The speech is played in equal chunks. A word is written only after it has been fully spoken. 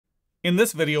In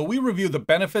this video, we review the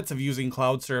benefits of using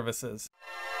cloud services.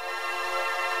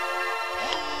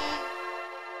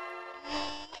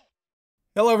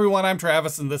 Hello everyone, I'm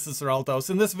Travis and this is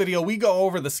Seraltos. In this video, we go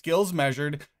over the skills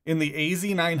measured in the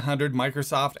AZ-900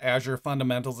 Microsoft Azure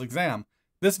Fundamentals exam.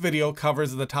 This video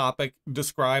covers the topic,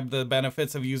 Describe the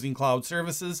benefits of using cloud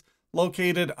services,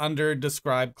 located under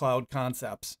Describe Cloud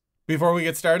Concepts. Before we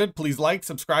get started, please like,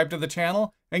 subscribe to the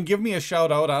channel, and give me a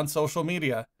shout out on social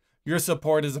media. Your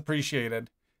support is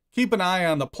appreciated. Keep an eye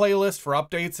on the playlist for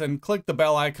updates and click the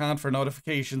bell icon for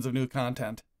notifications of new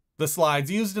content. The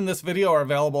slides used in this video are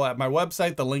available at my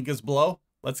website. The link is below.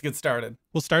 Let's get started.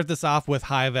 We'll start this off with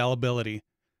high availability.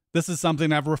 This is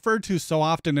something I've referred to so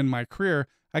often in my career,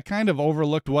 I kind of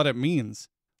overlooked what it means.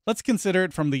 Let's consider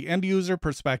it from the end user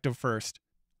perspective first.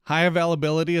 High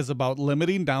availability is about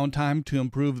limiting downtime to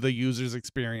improve the user's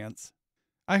experience.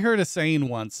 I heard a saying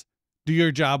once, do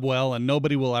your job well and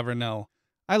nobody will ever know.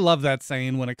 I love that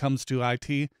saying when it comes to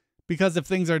IT, because if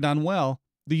things are done well,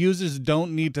 the users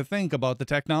don't need to think about the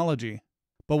technology.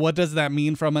 But what does that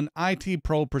mean from an IT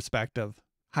pro perspective?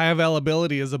 High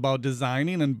availability is about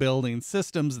designing and building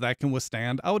systems that can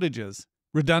withstand outages.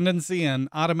 Redundancy and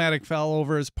automatic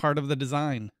failover is part of the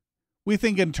design. We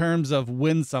think in terms of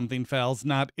when something fails,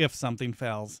 not if something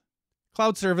fails.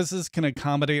 Cloud services can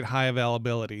accommodate high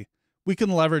availability. We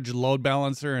can leverage load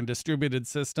balancer and distributed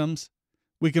systems.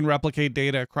 We can replicate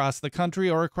data across the country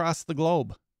or across the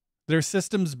globe. There are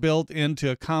systems built in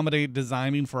to accommodate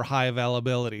designing for high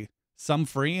availability, some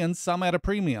free and some at a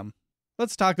premium.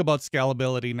 Let's talk about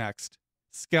scalability next.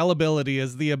 Scalability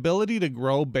is the ability to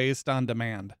grow based on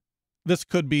demand. This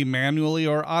could be manually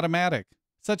or automatic,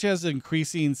 such as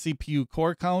increasing CPU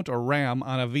core count or RAM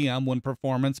on a VM when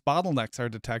performance bottlenecks are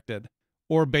detected,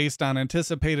 or based on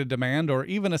anticipated demand or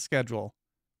even a schedule.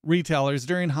 Retailers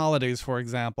during holidays, for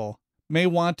example, may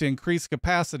want to increase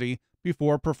capacity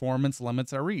before performance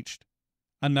limits are reached.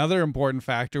 Another important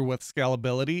factor with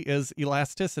scalability is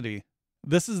elasticity.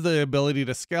 This is the ability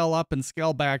to scale up and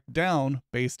scale back down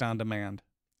based on demand.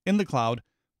 In the cloud,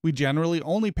 we generally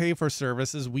only pay for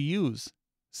services we use.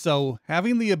 So,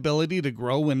 having the ability to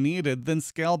grow when needed, then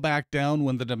scale back down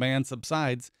when the demand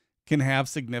subsides, can have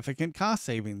significant cost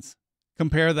savings.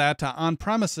 Compare that to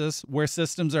on-premises, where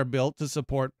systems are built to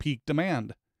support peak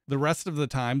demand. The rest of the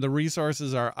time, the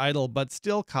resources are idle but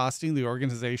still costing the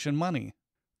organization money.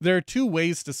 There are two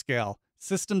ways to scale.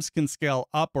 Systems can scale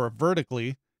up or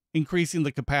vertically, increasing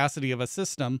the capacity of a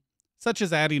system, such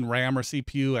as adding RAM or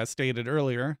CPU as stated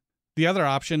earlier. The other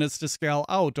option is to scale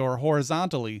out or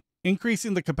horizontally,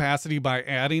 increasing the capacity by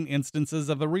adding instances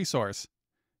of the resource.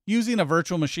 Using a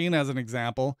virtual machine as an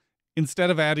example, instead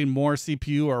of adding more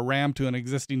CPU or RAM to an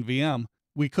existing VM,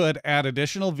 we could add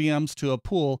additional VMs to a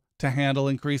pool to handle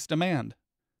increased demand.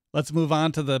 Let's move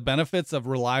on to the benefits of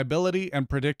reliability and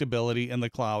predictability in the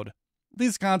cloud.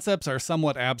 These concepts are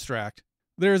somewhat abstract.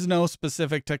 There is no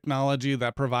specific technology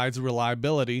that provides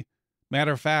reliability.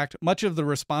 Matter of fact, much of the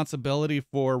responsibility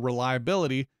for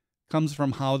reliability comes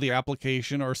from how the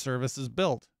application or service is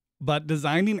built. But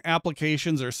designing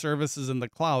applications or services in the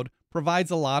cloud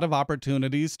provides a lot of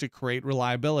opportunities to create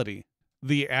reliability.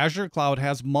 The Azure cloud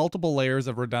has multiple layers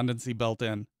of redundancy built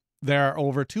in. There are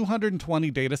over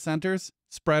 220 data centers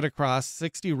spread across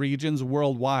 60 regions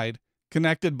worldwide,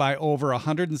 connected by over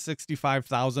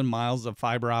 165,000 miles of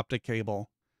fiber optic cable.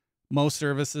 Most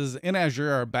services in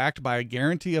Azure are backed by a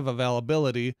guarantee of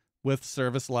availability with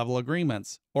service level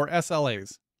agreements, or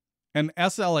SLAs. An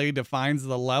SLA defines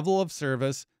the level of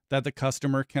service that the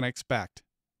customer can expect.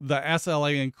 The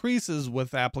SLA increases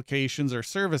with applications or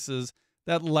services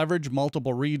that leverage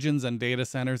multiple regions and data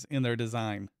centers in their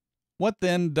design. What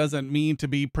then does it mean to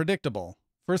be predictable?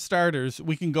 For starters,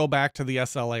 we can go back to the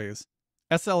SLAs.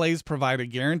 SLAs provide a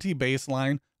guarantee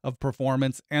baseline of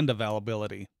performance and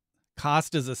availability.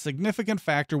 Cost is a significant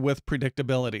factor with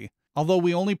predictability. Although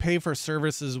we only pay for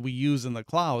services we use in the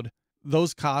cloud,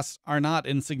 those costs are not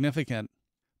insignificant.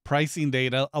 Pricing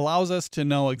data allows us to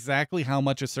know exactly how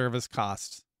much a service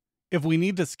costs. If we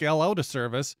need to scale out a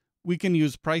service, we can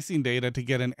use pricing data to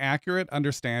get an accurate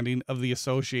understanding of the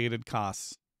associated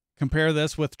costs. Compare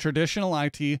this with traditional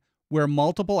IT, where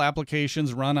multiple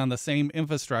applications run on the same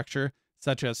infrastructure,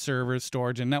 such as servers,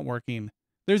 storage, and networking.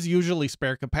 There's usually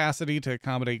spare capacity to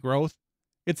accommodate growth.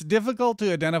 It's difficult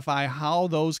to identify how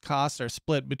those costs are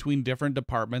split between different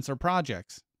departments or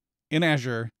projects. In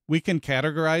Azure, we can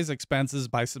categorize expenses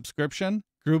by subscription,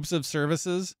 groups of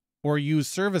services, or use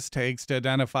service tags to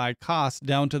identify costs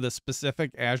down to the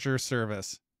specific Azure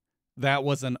service. That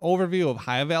was an overview of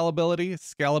high availability,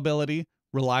 scalability,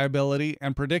 reliability,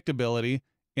 and predictability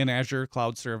in Azure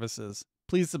Cloud Services.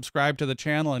 please subscribe to the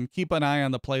channel and keep an eye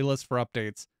on the playlist for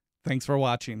updates. Thanks for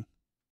watching.